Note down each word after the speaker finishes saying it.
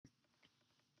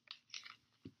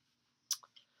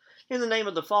In the name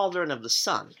of the Father, and of the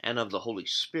Son, and of the Holy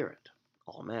Spirit.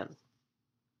 Amen.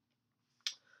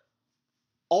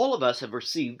 All of us have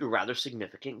received a rather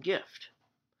significant gift.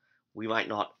 We might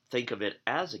not think of it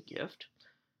as a gift,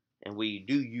 and we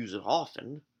do use it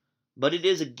often, but it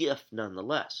is a gift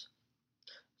nonetheless.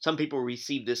 Some people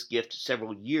receive this gift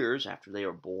several years after they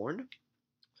are born.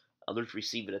 Others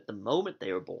receive it at the moment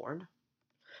they are born.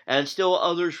 And still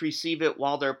others receive it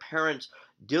while their parents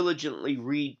diligently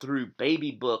read through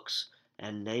baby books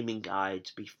and naming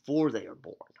guides before they are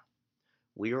born.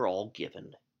 We are all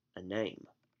given a name.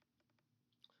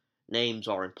 Names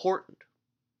are important.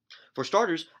 For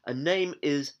starters, a name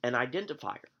is an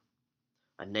identifier.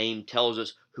 A name tells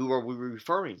us who are we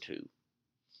referring to,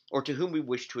 or to whom we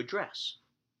wish to address.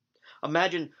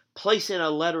 Imagine placing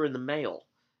a letter in the mail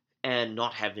and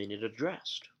not having it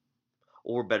addressed.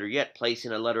 Or better yet,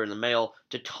 placing a letter in the mail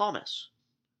to Thomas.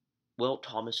 Well,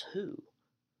 Thomas who?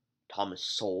 Thomas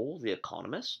Sowell, the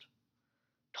economist?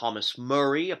 Thomas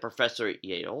Murray, a professor at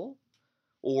Yale?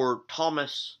 Or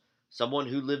Thomas, someone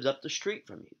who lives up the street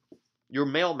from you? Your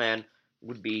mailman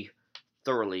would be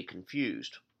thoroughly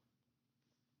confused.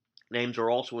 Names are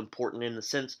also important in the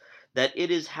sense that it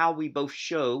is how we both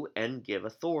show and give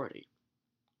authority.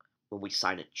 When we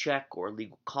sign a check or a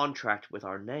legal contract with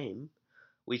our name,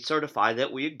 we certify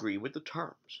that we agree with the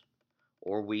terms,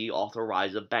 or we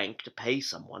authorize a bank to pay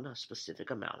someone a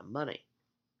specific amount of money.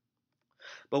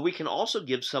 But we can also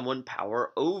give someone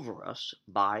power over us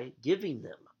by giving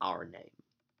them our name.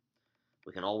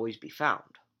 We can always be found,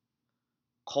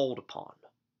 called upon,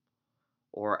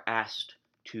 or asked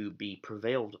to be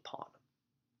prevailed upon.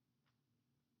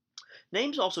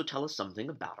 Names also tell us something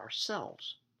about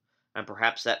ourselves, and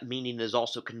perhaps that meaning is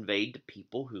also conveyed to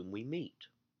people whom we meet.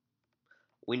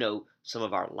 We know some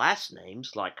of our last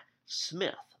names, like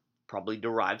Smith, probably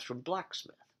derives from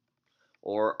blacksmith,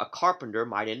 or a carpenter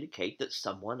might indicate that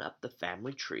someone up the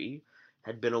family tree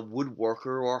had been a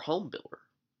woodworker or home builder.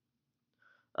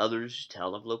 Others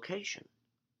tell of location.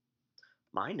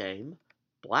 My name,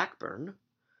 Blackburn,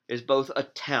 is both a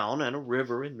town and a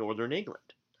river in northern England,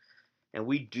 and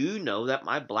we do know that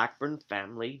my Blackburn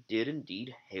family did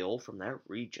indeed hail from that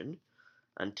region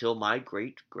until my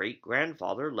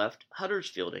great-great-grandfather left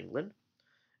Huddersfield, England,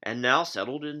 and now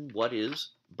settled in what is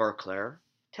Berkeley,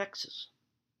 Texas.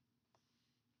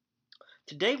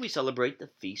 Today we celebrate the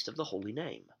Feast of the Holy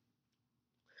Name.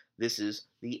 This is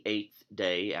the 8th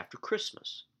day after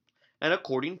Christmas, and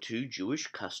according to Jewish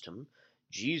custom,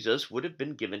 Jesus would have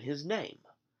been given his name,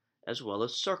 as well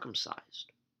as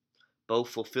circumcised, both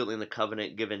fulfilling the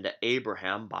covenant given to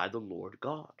Abraham by the Lord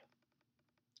God.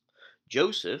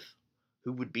 Joseph,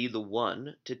 who would be the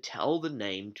one to tell the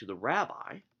name to the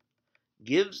rabbi,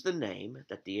 gives the name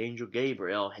that the angel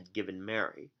Gabriel had given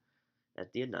Mary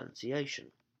at the Annunciation.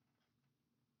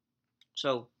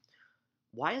 So,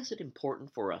 why is it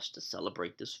important for us to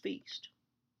celebrate this feast?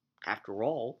 After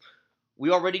all,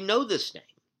 we already know this name.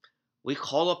 We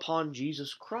call upon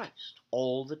Jesus Christ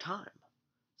all the time,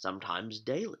 sometimes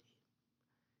daily.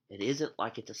 It isn't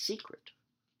like it's a secret,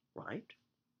 right?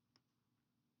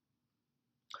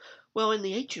 Well, in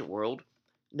the ancient world,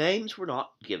 names were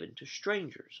not given to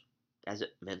strangers, as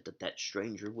it meant that that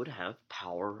stranger would have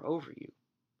power over you.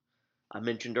 I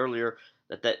mentioned earlier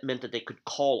that that meant that they could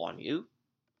call on you,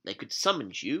 they could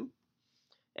summons you,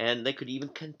 and they could even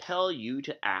compel you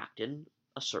to act in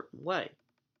a certain way.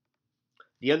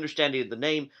 The understanding of the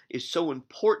name is so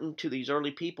important to these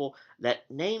early people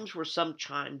that names were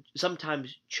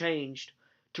sometimes changed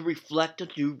to reflect a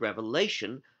new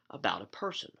revelation about a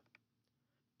person.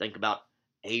 Think about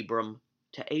Abram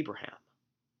to Abraham,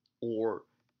 or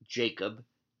Jacob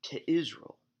to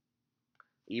Israel.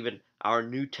 Even our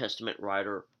New Testament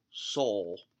writer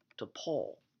Saul to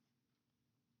Paul.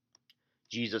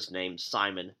 Jesus named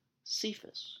Simon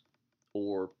Cephas,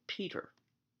 or Peter.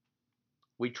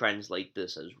 We translate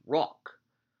this as rock,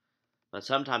 but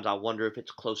sometimes I wonder if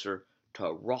it's closer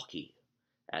to rocky,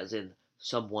 as in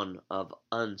someone of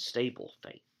unstable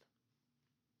faith.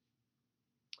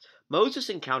 Moses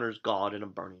encounters God in a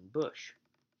burning bush.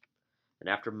 And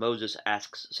after Moses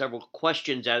asks several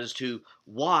questions as to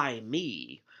why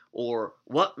me, or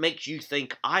what makes you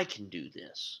think I can do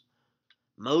this,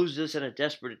 Moses, in a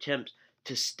desperate attempt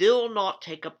to still not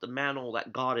take up the mantle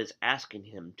that God is asking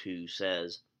him to,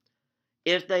 says,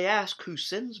 "If they ask who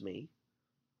sends me,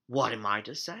 what am I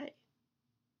to say?"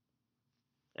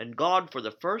 And God, for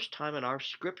the first time in our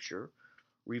scripture,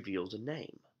 reveals a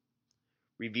name,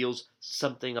 reveals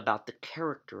something about the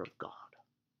character of God.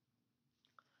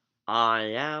 I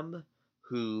am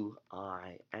who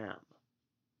I am.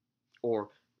 Or,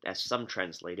 as some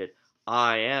translate it,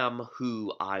 I am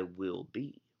who I will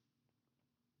be.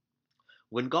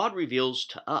 when God reveals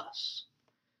to us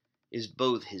is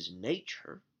both his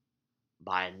nature,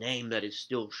 by a name that is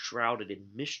still shrouded in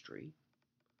mystery,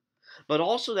 but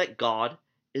also that God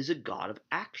is a God of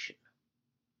action.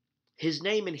 His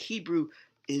name in Hebrew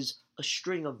is a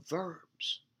string of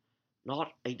verbs,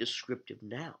 not a descriptive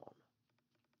noun.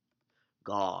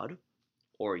 God,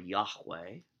 or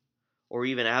Yahweh, or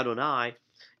even Adonai,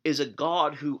 is a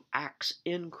God who acts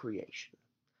in creation,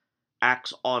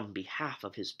 acts on behalf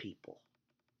of his people,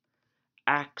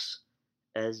 acts,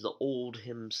 as the old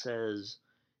hymn says,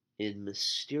 in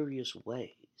mysterious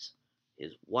ways,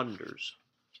 his wonders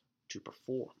to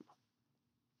perform.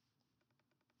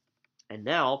 And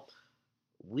now,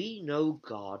 we know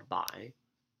God by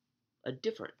a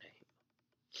different name,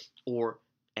 or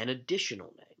an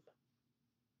additional name.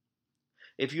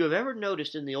 If you have ever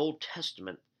noticed in the Old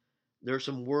Testament, there are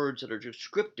some words that are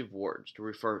descriptive words to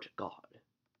refer to God.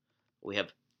 We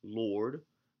have Lord,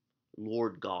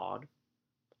 Lord God,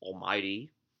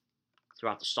 Almighty.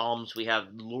 Throughout the Psalms, we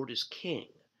have the Lord is King,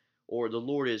 or the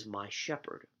Lord is my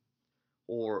shepherd,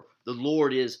 or the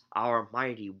Lord is our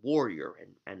mighty warrior,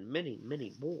 and many,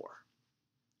 many more.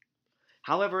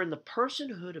 However, in the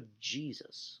personhood of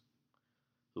Jesus,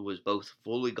 who was both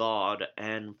fully God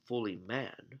and fully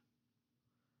man,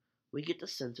 we get the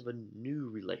sense of a new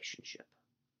relationship.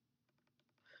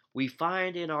 We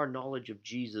find in our knowledge of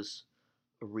Jesus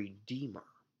a Redeemer.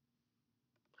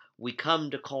 We come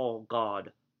to call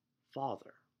God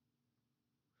Father.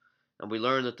 And we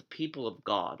learn that the people of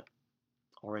God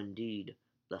are indeed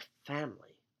the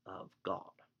family of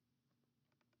God.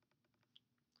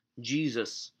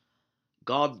 Jesus,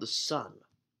 God the Son,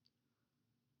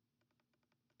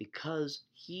 because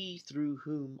he through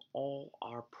whom all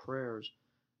our prayers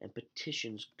and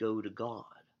petitions go to God.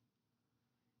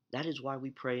 That is why we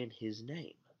pray in his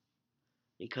name,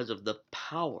 because of the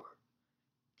power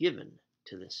given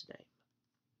to this name.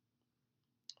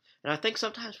 And I think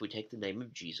sometimes we take the name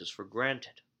of Jesus for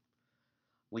granted.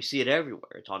 We see it everywhere.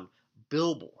 It's on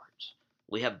billboards.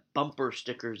 We have bumper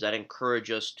stickers that encourage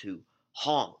us to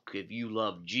honk if you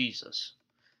love Jesus.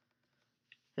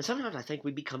 And sometimes I think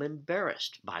we become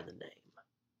embarrassed by the name,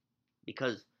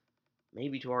 because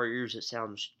maybe to our ears it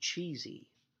sounds cheesy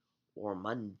or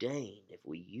mundane if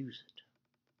we use it.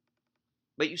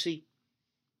 But you see,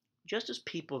 just as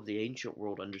people of the ancient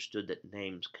world understood that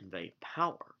names convey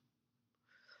power,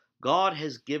 God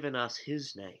has given us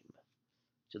his name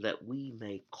so that we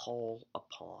may call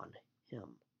upon him.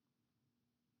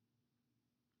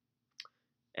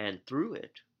 And through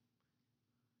it,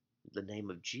 the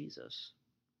name of Jesus,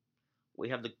 we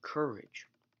have the courage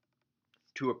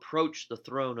to approach the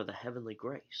throne of the heavenly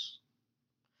grace,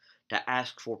 to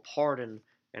ask for pardon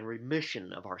and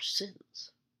remission of our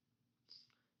sins,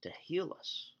 to heal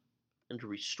us and to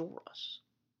restore us.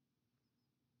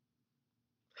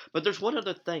 But there's one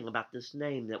other thing about this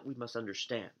name that we must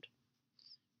understand.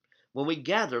 When we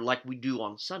gather like we do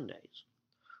on Sundays,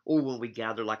 or when we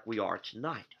gather like we are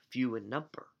tonight, few in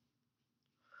number,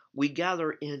 we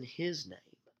gather in his name,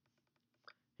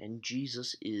 and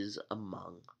Jesus is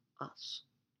among us.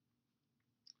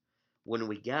 When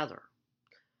we gather,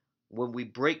 when we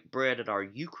break bread at our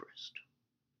Eucharist,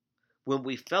 when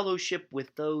we fellowship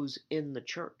with those in the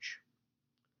church,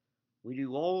 we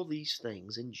do all these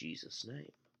things in Jesus'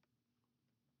 name.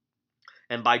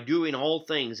 And by doing all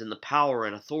things in the power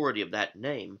and authority of that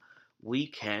name, we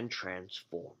can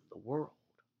transform the world.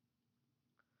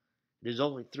 It is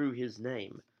only through his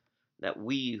name that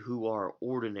we who are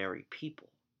ordinary people,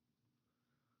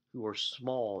 who are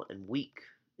small and weak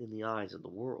in the eyes of the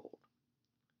world,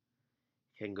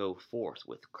 can go forth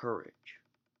with courage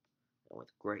and with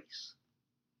grace.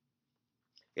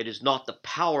 It is not the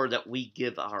power that we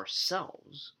give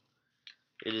ourselves,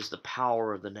 it is the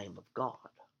power of the name of God,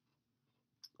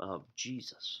 of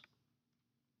Jesus.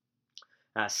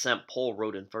 As St. Paul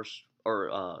wrote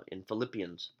in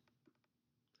Philippians,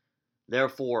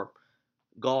 therefore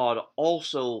God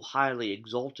also highly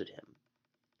exalted him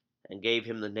and gave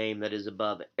him the name that is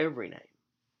above every name,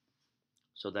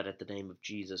 so that at the name of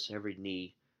Jesus every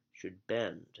knee should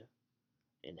bend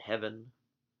in heaven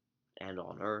and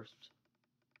on earth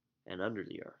and under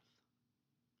the earth,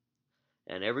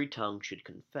 and every tongue should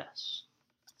confess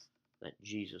that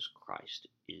Jesus Christ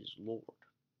is Lord.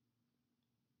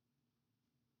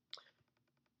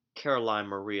 Caroline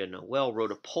Maria Noel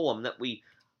wrote a poem that we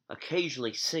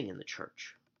occasionally sing in the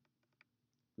church.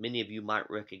 Many of you might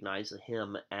recognize the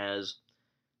hymn as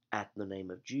At the Name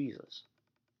of Jesus.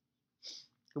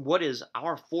 What is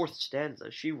our fourth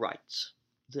stanza? She writes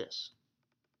this: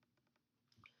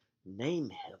 Name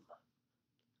him.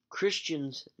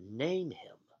 Christians, name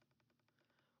him.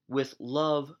 with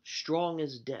love strong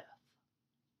as death,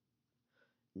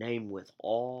 name with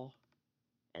awe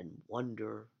and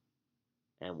wonder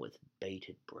and with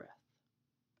bated breath.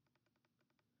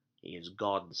 He is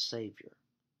God the Savior.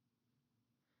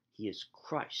 He is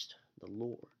Christ the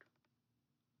Lord,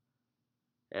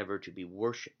 ever to be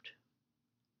worshipped,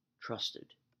 trusted,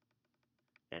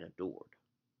 and adored.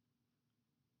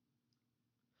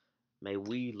 May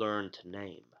we learn to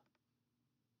name,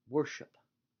 worship,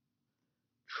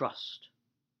 trust,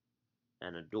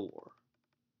 and adore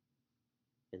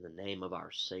in the name of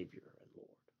our Savior and Lord.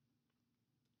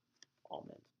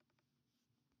 Amen.